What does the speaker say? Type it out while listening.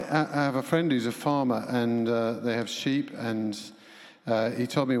have a friend who's a farmer, and they have sheep, and he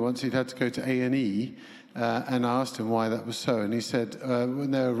told me once he'd had to go to A&E, and I asked him why that was so, and he said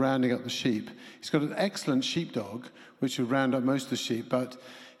when they were rounding up the sheep, he's got an excellent sheepdog, which would round up most of the sheep, but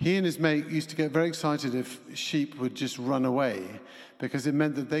he and his mate used to get very excited if sheep would just run away, because it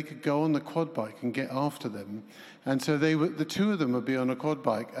meant that they could go on the quad bike and get after them. And so the two of them would be on a quad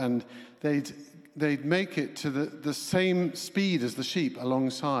bike, and they'd make it to the same speed as the sheep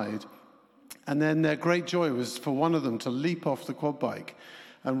alongside. And then their great joy was for one of them to leap off the quad bike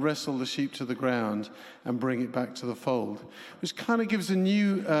and wrestle the sheep to the ground and bring it back to the fold, which kind of gives a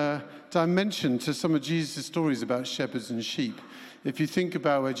new dimension to some of Jesus' stories about shepherds and sheep. If you think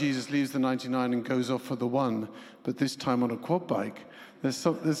about where Jesus leaves the 99 and goes off for the one, but this time on a quad bike, there's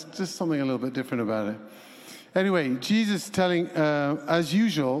just something a little bit different about it. Anyway, Jesus telling, as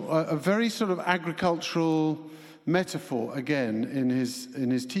usual, a very sort of agricultural metaphor again in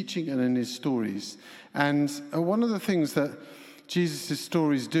his teaching and in his stories. And one of the things that Jesus'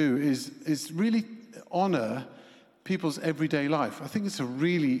 stories do is really honor people's everyday life. I think it's a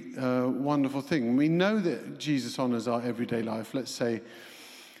really wonderful thing. We know that Jesus honors our everyday life. Let's say,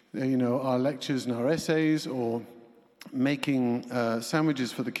 our lectures and our essays, or making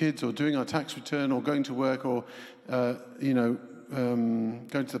sandwiches for the kids, or doing our tax return, or going to work, or going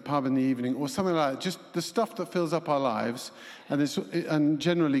to the pub in the evening, or something like that. Just the stuff that fills up our lives, and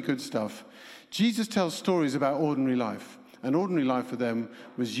generally good stuff. Jesus tells stories about ordinary life, and ordinary life for them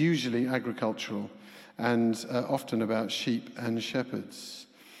was usually agricultural, and often about sheep and shepherds.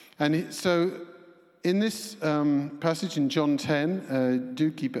 And so in this passage in John 10,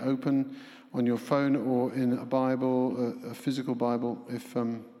 do keep it open on your phone or in a Bible, a physical Bible, if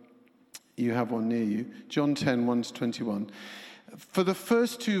you have one near you. John 10, 1-21. For the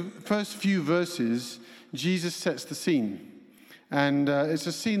first few verses, Jesus sets the scene. And it's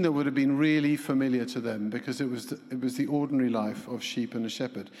a scene that would have been really familiar to them, because it was the ordinary life of sheep and a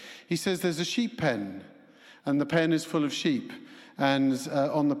shepherd. He says there's a sheep pen, and the pen is full of sheep, and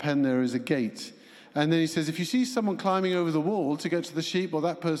on the pen there is a gate. And then he says, if you see someone climbing over the wall to get to the sheep, well,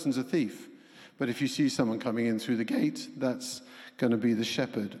 that person's a thief. But if you see someone coming in through the gate, that's going to be the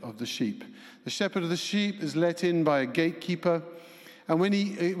shepherd of the sheep. The shepherd of the sheep is let in by a gatekeeper, and when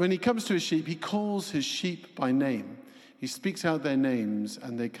he comes to his sheep, he calls his sheep by name. He speaks out their names,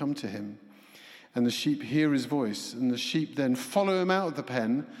 and they come to him. And the sheep hear his voice, and the sheep then follow him out of the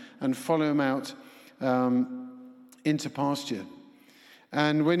pen and follow him out into pasture.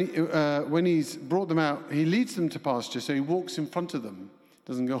 And when he's brought them out, he leads them to pasture, so he walks in front of them.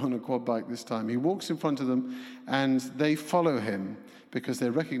 Doesn't go on a quad bike this time. He walks in front of them, and they follow him because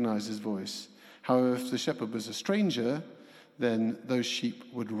they recognize his voice. However, if the shepherd was a stranger, then those sheep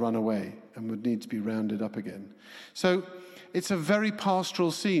would run away and would need to be rounded up again. So it's a very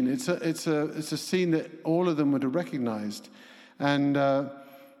pastoral scene. It's a scene that all of them would have recognized. And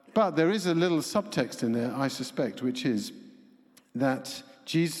but there is a little subtext in there, I suspect, which is that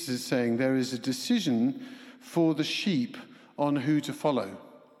Jesus is saying there is a decision for the sheep on who to follow.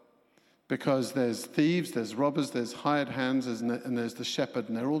 Because there's thieves, there's robbers, there's hired hands, and there's the shepherd,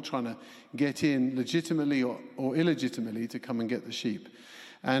 and they're all trying to get in legitimately or illegitimately to come and get the sheep.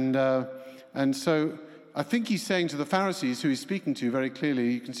 And so I think he's saying to the Pharisees, who he's speaking to very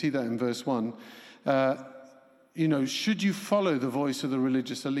clearly, you can see that in verse 1, should you follow the voice of the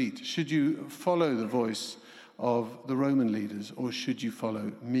religious elite? Should you follow the voice of the Roman leaders, or should you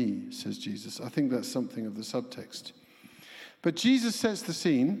follow me, says Jesus? I think that's something of the subtext. But Jesus sets the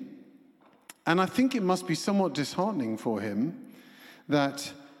scene, and I think it must be somewhat disheartening for him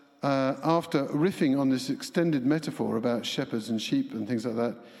that after riffing on this extended metaphor about shepherds and sheep and things like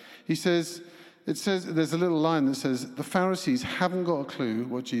that, it says, there's a little line that says, the Pharisees haven't got a clue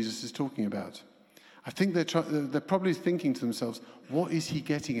what Jesus is talking about. I think they're probably thinking to themselves, what is he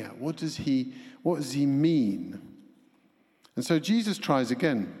getting at? What does he mean? And so Jesus tries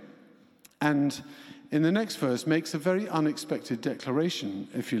again. And in the next verse makes a very unexpected declaration,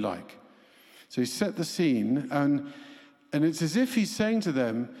 if you like. So he set the scene, and it's as if he's saying to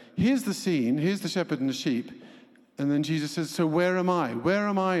them, here's the scene, here's the shepherd and the sheep, and then Jesus says, so where am I? Where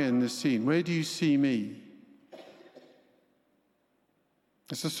am I in this scene? Where do you see me?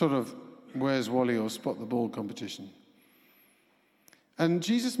 It's a sort of Where's Wally or Spot the Ball competition. And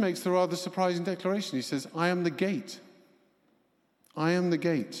Jesus makes the rather surprising declaration. He says, I am the gate. I am the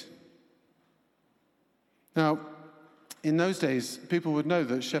gate. Now, in those days, people would know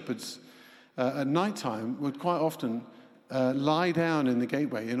that shepherds at night time would quite often lie down in the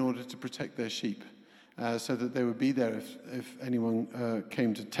gateway in order to protect their sheep, so that they would be there if anyone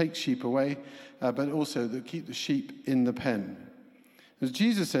came to take sheep away, but also to keep the sheep in the pen. Because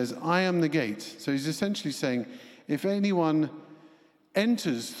Jesus says, I am the gate. So he's essentially saying, if anyone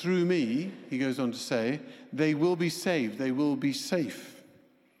enters through me, he goes on to say, they will be saved, they will be safe.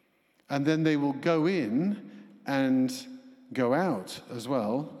 And then they will go in and go out as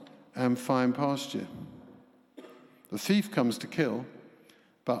well and find pasture. The thief comes to kill,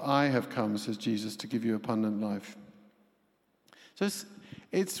 but I have come, says Jesus, to give you abundant life. So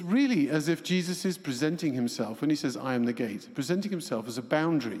it's really as if Jesus is presenting himself, when he says, I am the gate, presenting himself as a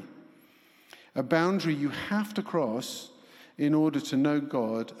boundary you have to cross in order to know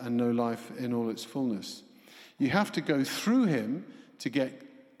God and know life in all its fullness. You have to go through him to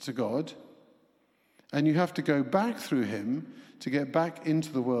get to God, and you have to go back through him to get back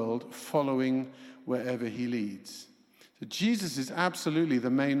into the world, following wherever he leads. So Jesus is absolutely the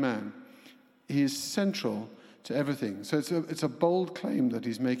main man. He is central to everything. So it's a bold claim that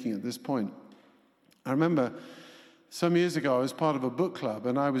he's making at this point. I remember some years ago I was part of a book club,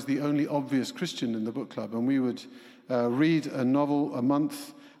 and I was the only obvious Christian in the book club, and we would read a novel a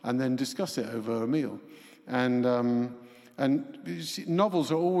month and then discuss it over a meal. And you see,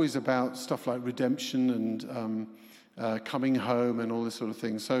 novels are always about stuff like redemption and coming home and all this sort of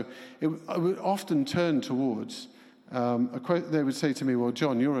thing. So I would often turn towards a quote. They would say to me, well,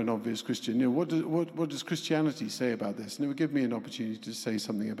 John, you're an obvious Christian. You know, what does Christianity say about this? And it would give me an opportunity to say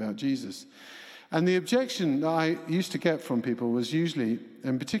something about Jesus. And the objection that I used to get from people was usually,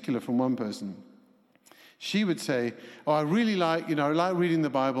 in particular from one person, she would say, oh, I really like reading the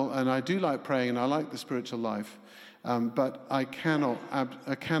Bible, and I do like praying, and I like the spiritual life, but I cannot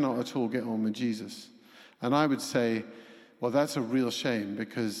at all get on with Jesus. And I would say, well, that's a real shame,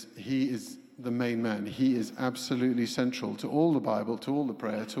 because he is the main man. He is absolutely central to all the Bible, to all the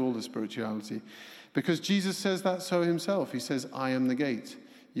prayer, to all the spirituality, because Jesus says that so himself. He says, I am the gate.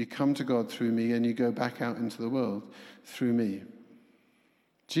 You come to God through me, and you go back out into the world through me.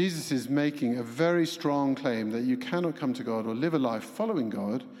 Jesus is making a very strong claim that you cannot come to God or live a life following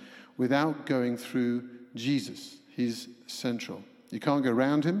God without going through Jesus. He's central. You can't go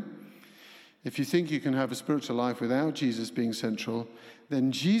around him. If you think you can have a spiritual life without Jesus being central,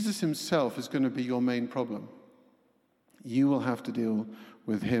 then Jesus himself is going to be your main problem. You will have to deal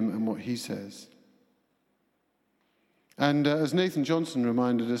with him and what he says. And as Nathan Johnson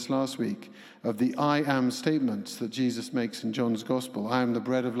reminded us last week of the I am statements that Jesus makes in John's Gospel. I am the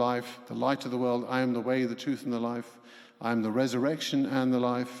bread of life, the light of the world. I am the way, the truth, and the life. I am the resurrection and the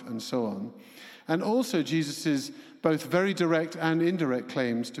life, and so on. And also Jesus' both very direct and indirect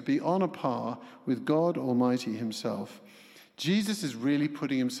claims to be on a par with God Almighty himself. Jesus is really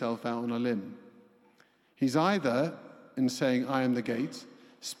putting himself out on a limb. He's either, in saying, I am the gate,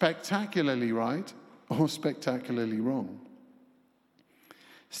 spectacularly right or spectacularly wrong.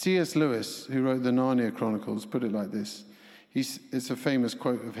 C.S. Lewis, who wrote the Narnia Chronicles, put it like this. It's a famous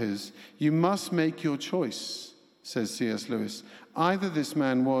quote of his. You must make your choice, says C.S. Lewis. Either this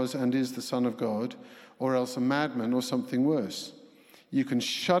man was and is the Son of God, or else a madman or something worse. You can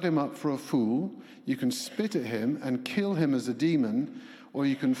shut him up for a fool, you can spit at him and kill him as a demon, or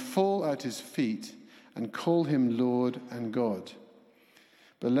you can fall at his feet and call him Lord and God.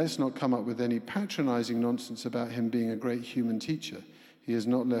 But let's not come up with any patronizing nonsense about him being a great human teacher. He has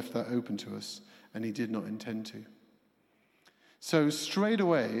not left that open to us, and he did not intend to. So straight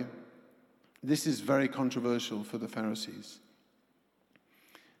away, this is very controversial for the Pharisees.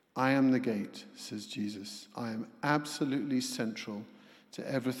 I am the gate, says Jesus. I am absolutely central to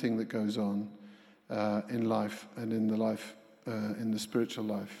everything that goes on in life and in the spiritual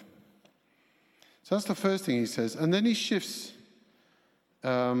life. So that's the first thing he says. And then he shifts,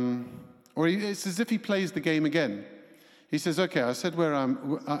 it's as if he plays the game again. He says, okay, I said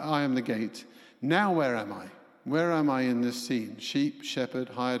I am the gate. Now where am I? Where am I in this scene? Sheep, shepherd,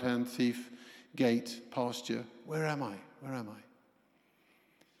 hired hand, thief, gate, pasture. Where am I? Where am I?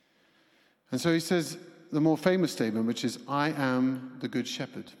 And so he says the more famous statement, which is, I am the good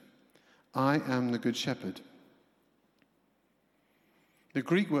shepherd. I am the good shepherd. The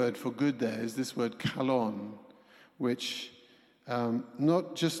Greek word for good there is this word kalon, which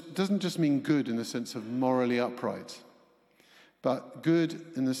doesn't just mean good in the sense of morally upright, but good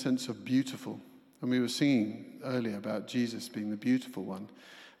in the sense of beautiful. And we were singing earlier about Jesus being the beautiful one.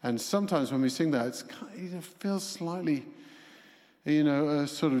 And sometimes when we sing that, it feels slightly, a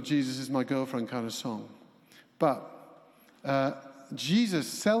sort of Jesus is my girlfriend kind of song. But Jesus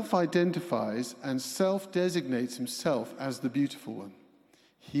self-identifies and self-designates himself as the beautiful one.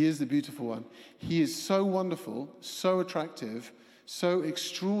 He is the beautiful one. He is so wonderful, so attractive, so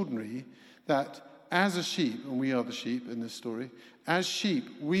extraordinary that as a sheep, and we are the sheep in this story, as sheep,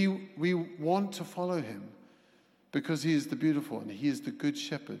 we want to follow him because he is the beautiful one. He is the good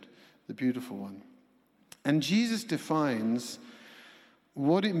shepherd, the beautiful one. And Jesus defines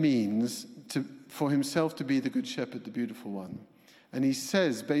what it means for himself to be the good shepherd, the beautiful one. And he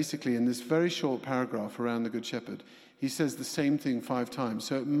says, basically, in this very short paragraph around the good shepherd, he says the same thing 5 times.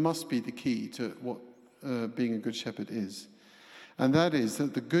 So it must be the key to what being a good shepherd is. And that is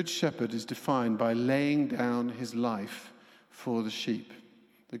that the good shepherd is defined by laying down his life for the sheep.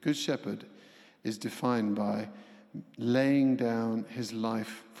 The good shepherd is defined by laying down his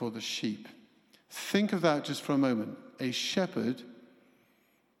life for the sheep. Think of that just for a moment. A shepherd,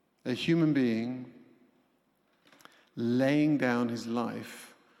 a human being, laying down his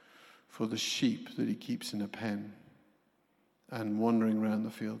life for the sheep that he keeps in a pen and wandering around the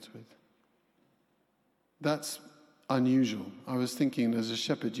fields with. That's unusual. I was thinking, as a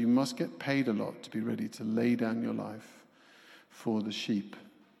shepherd, you must get paid a lot to be ready to lay down your life for the sheep,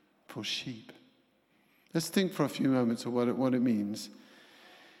 for sheep. Let's think for a few moments of what it means,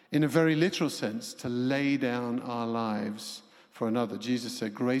 in a very literal sense, to lay down our lives for another. Jesus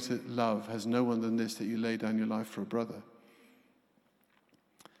said, greater love has no one than this, that you lay down your life for a brother.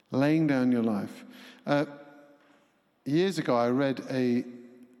 Laying down your life. Years ago, I read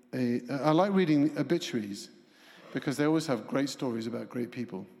I like reading obituaries because they always have great stories about great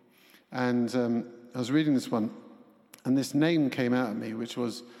people. And I was reading this one, and this name came out at me, which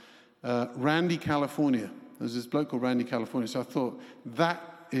was Randy California. There's this bloke called Randy California. So I thought,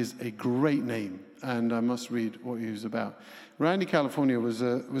 that is a great name, and I must read what he was about. Randy California was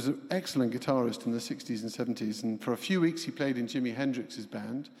an excellent guitarist in the 60s and 70s, and for a few weeks he played in Jimi Hendrix's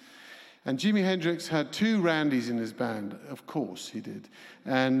band. And Jimi Hendrix had 2 Randys in his band. Of course he did.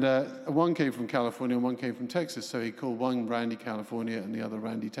 And one came from California and one came from Texas, so he called one Randy California and the other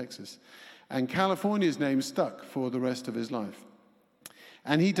Randy Texas. And California's name stuck for the rest of his life.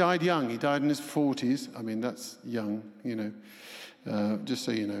 And he died young. He died in his 40s. I mean, that's young, just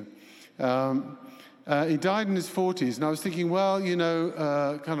so you know. He died in his 40s, and I was thinking, well,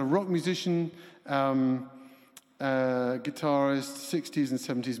 kind of rock musician, guitarist, 60s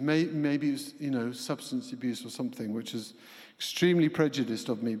and 70s, maybe it was, substance abuse or something, which is extremely prejudiced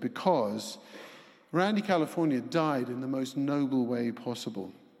of me, because Randy California died in the most noble way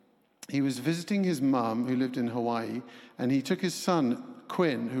possible. He was visiting his mum, who lived in Hawaii, and he took his son,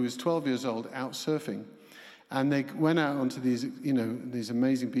 Quinn, who was 12 years old, out surfing. And they went out onto these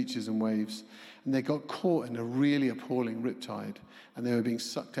amazing beaches and waves, and they got caught in a really appalling riptide, and they were being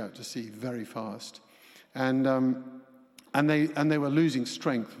sucked out to sea very fast. And they were losing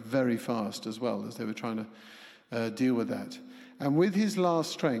strength very fast as well as they were trying to deal with that. And with his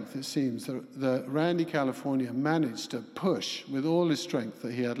last strength, it seems that Randy California managed to push with all his strength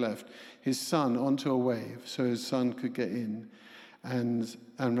that he had left his son onto a wave so his son could get in. And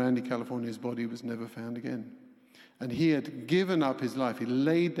Randy California's body was never found again. And he had given up his life. He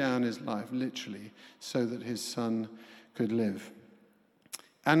laid down his life, literally, so that his son could live.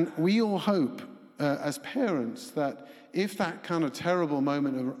 And we all hope, as parents, that if that kind of terrible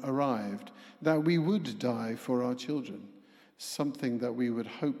moment arrived, that we would die for our children, something that we would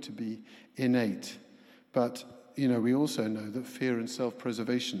hope to be innate. But, we also know that fear and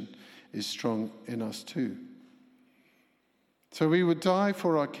self-preservation is strong in us too. So we would die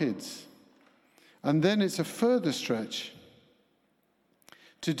for our kids. And then it's a further stretch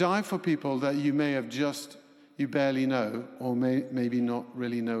to die for people that you may have you barely know, or maybe not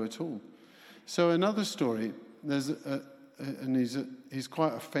really know at all. So another story, he's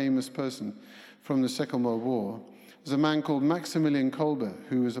quite a famous person from the Second World War. There's a man called Maximilian Kolbe,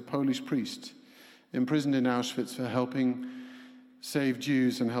 who was a Polish priest, imprisoned in Auschwitz for helping save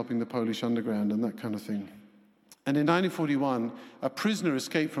Jews and helping the Polish underground and that kind of thing. And in 1941, a prisoner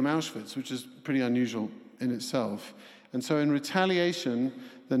escaped from Auschwitz, which is pretty unusual in itself. And so in retaliation,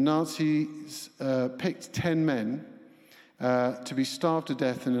 the Nazis picked 10 men to be starved to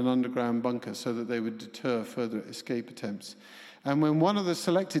death in an underground bunker so that they would deter further escape attempts. And when one of the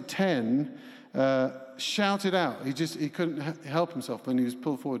selected 10 shouted out, he couldn't help himself when he was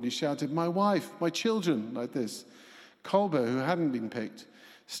pulled forward, and he shouted, "My wife, my children," like this. Kolbe, who hadn't been picked,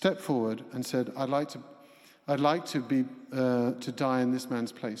 stepped forward and said, I'd like to die in this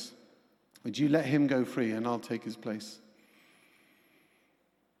man's place. Would you let him go free and I'll take his place?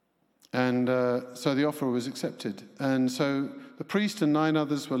 And so the offer was accepted. And so the priest and 9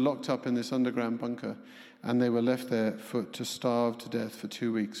 others were locked up in this underground bunker, and they were left there to starve to death for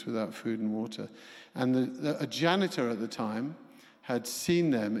 2 weeks without food and water. And a janitor at the time had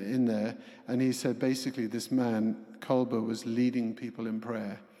seen them in there, and he said basically this man, Kolbe, was leading people in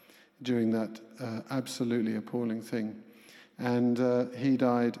prayer during that absolutely appalling thing. And he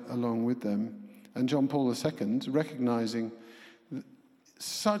died along with them and John Paul II, recognizing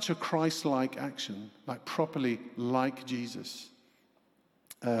such a Christ-like action, like properly like Jesus,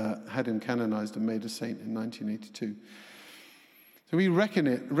 had him canonized and made a saint in 1982. So we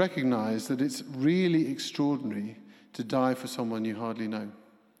recognize that it's really extraordinary to die for someone you hardly know.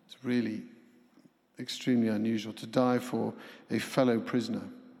 It's really extremely unusual to die for a fellow prisoner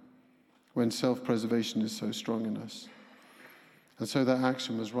when self-preservation is so strong in us. And so that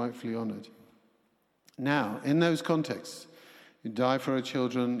action was rightfully honored. Now, in those contexts, you die for our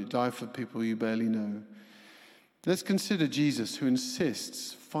children, you die for people you barely know. Let's consider Jesus, who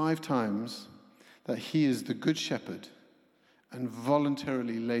insists 5 times that he is the good shepherd and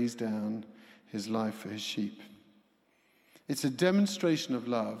voluntarily lays down his life for his sheep. It's a demonstration of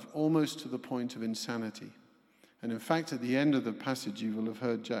love almost to the point of insanity. And in fact, at the end of the passage, you will have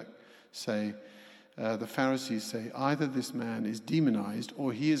heard Jack say, the Pharisees say, either this man is demonized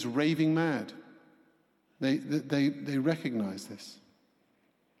or he is raving mad. They recognize this.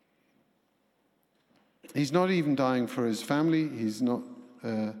 He's not even dying for his family. He's not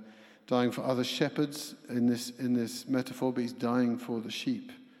dying for other shepherds in this metaphor, but he's dying for the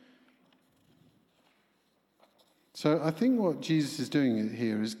sheep. So I think what Jesus is doing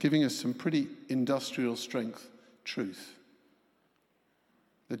here is giving us some pretty industrial strength truth.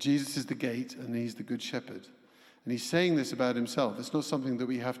 That Jesus is the gate and he's the good shepherd. And he's saying this about himself. It's not something that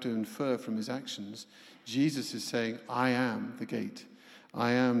we have to infer from his actions. Jesus is saying, I am the gate.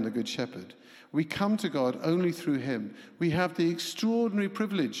 I am the good shepherd. We come to God only through him. We have the extraordinary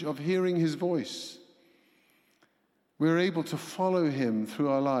privilege of hearing his voice. We're able to follow him through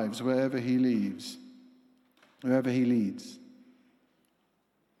our lives wherever he leads.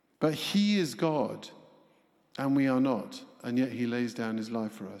 But he is God, and we are not, and yet he lays down his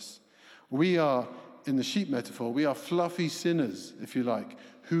life for us. We are, in the sheep metaphor, we are fluffy sinners, if you like,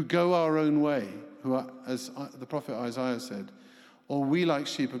 who go our own way, who are, as the prophet Isaiah said, or we like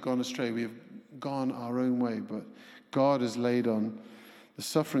sheep have gone astray, we have gone our own way, but God has laid on the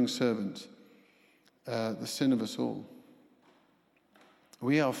suffering servant the sin of us all.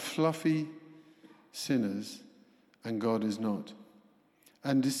 We are fluffy sinners, and God is not.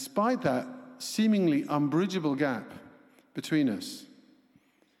 And despite that seemingly unbridgeable gap between us,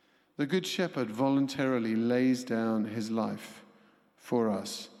 the Good Shepherd voluntarily lays down his life for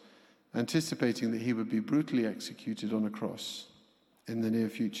us, anticipating that he would be brutally executed on a cross in the near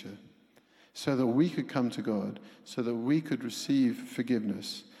future, so that we could come to God, so that we could receive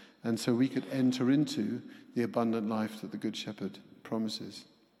forgiveness, and so we could enter into the abundant life that the Good Shepherd promises.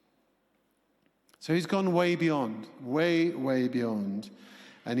 So he's gone way beyond, way beyond.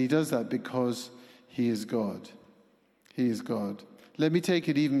 And he does that because he is God. He is God. Let me take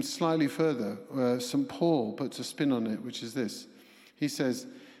it even slightly further. St. Paul puts a spin on it, which is this. He says,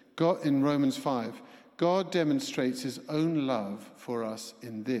 God, in Romans 5, God demonstrates his own love for us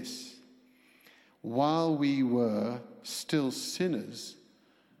in this. While we were still sinners,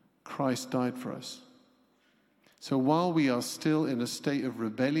 Christ died for us. So while we are still in a state of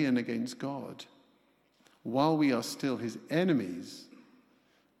rebellion against God, while we are still his enemies,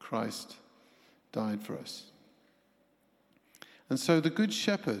 Christ died for us. And so the Good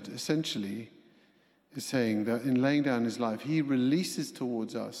Shepherd essentially is saying that in laying down his life, he releases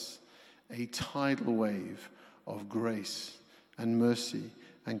towards us a tidal wave of grace and mercy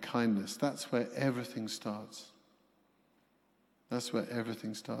and kindness. That's where everything starts. That's where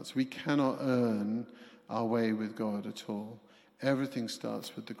everything starts. We cannot earn our way with God at all. Everything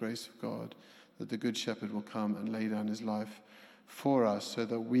starts with the grace of God, that the Good Shepherd will come and lay down his life for us so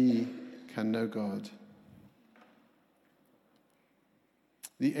that we can know God.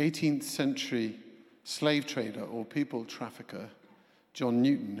 The 18th century slave trader or people trafficker, John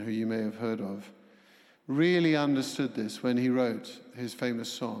Newton, who you may have heard of, really understood this when he wrote his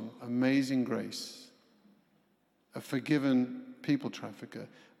famous song, Amazing Grace. A forgiven people trafficker,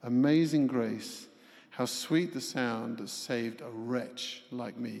 amazing grace, how sweet the sound that saved a wretch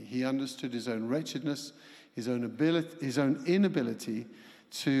like me. He understood his own wretchedness, his own inability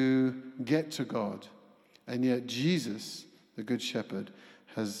to get to God. And yet Jesus, the Good Shepherd,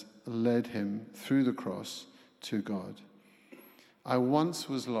 has led him through the cross to God. I once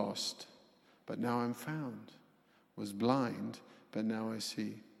was lost, but now I'm found. Was blind, but now I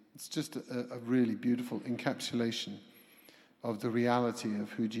see. It's just a really beautiful encapsulation of the reality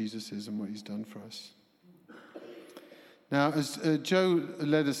of who Jesus is and what he's done for us. Now, as Joe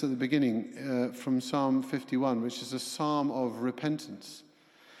led us at the beginning from Psalm 51, which is a psalm of repentance.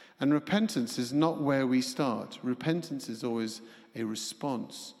 And repentance is not where we start. Repentance is always a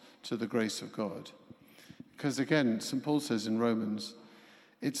response to the grace of God. Because again, St. Paul says in Romans,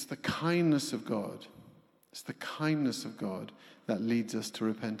 It's the kindness of God. It's the kindness of God that leads us to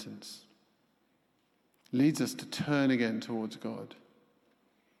repentance, leads us to turn again towards God.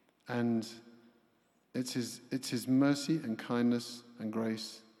 And it's his mercy and kindness and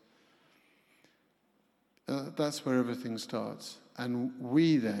grace. That's where everything starts. And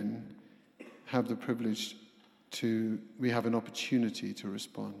we then have the privilege we have an opportunity to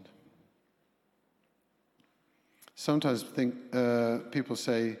respond. Sometimes people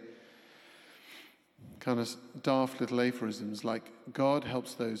say kind of daft little aphorisms like, God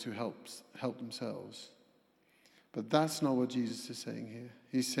helps those who help themselves. But that's not what Jesus is saying here.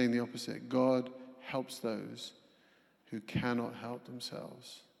 He's saying the opposite. God helps those who cannot help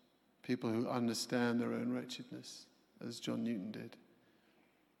themselves. People who understand their own wretchedness, as John Newton did.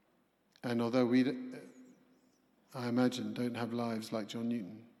 And although I imagine, don't have lives like John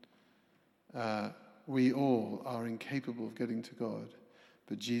Newton, we all are incapable of getting to God.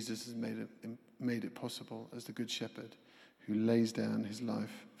 But Jesus has made it possible as the Good Shepherd who lays down his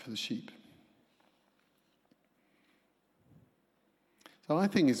life for the sheep. So I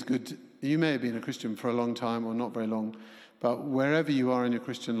think it's good. You may have been a Christian for a long time or not very long, but wherever you are in your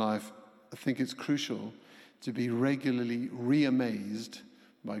Christian life, I think it's crucial to be regularly re-amazed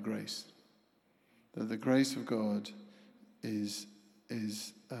by grace. That the grace of God is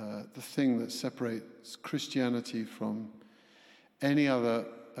the thing that separates Christianity from any other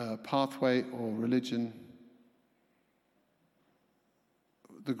pathway or religion.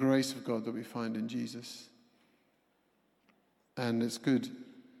 The grace of God that we find in Jesus. And it's good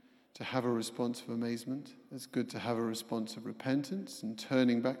to have a response of amazement. It's good to have a response of repentance and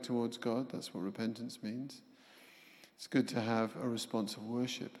turning back towards God. That's what repentance means. It's good to have a response of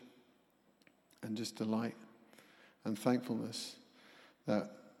worship and just delight and thankfulness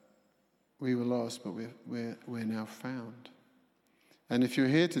that we were lost, but we're now found. And if you're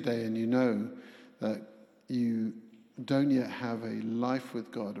here today and you know that you don't yet have a life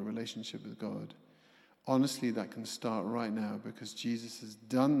with God, a relationship with God, honestly, that can start right now because Jesus has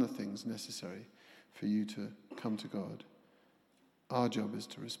done the things necessary for you to come to God. Our job is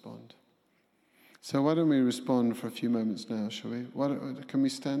to respond. So why don't we respond for a few moments now, shall we? Can we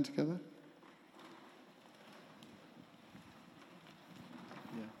stand together?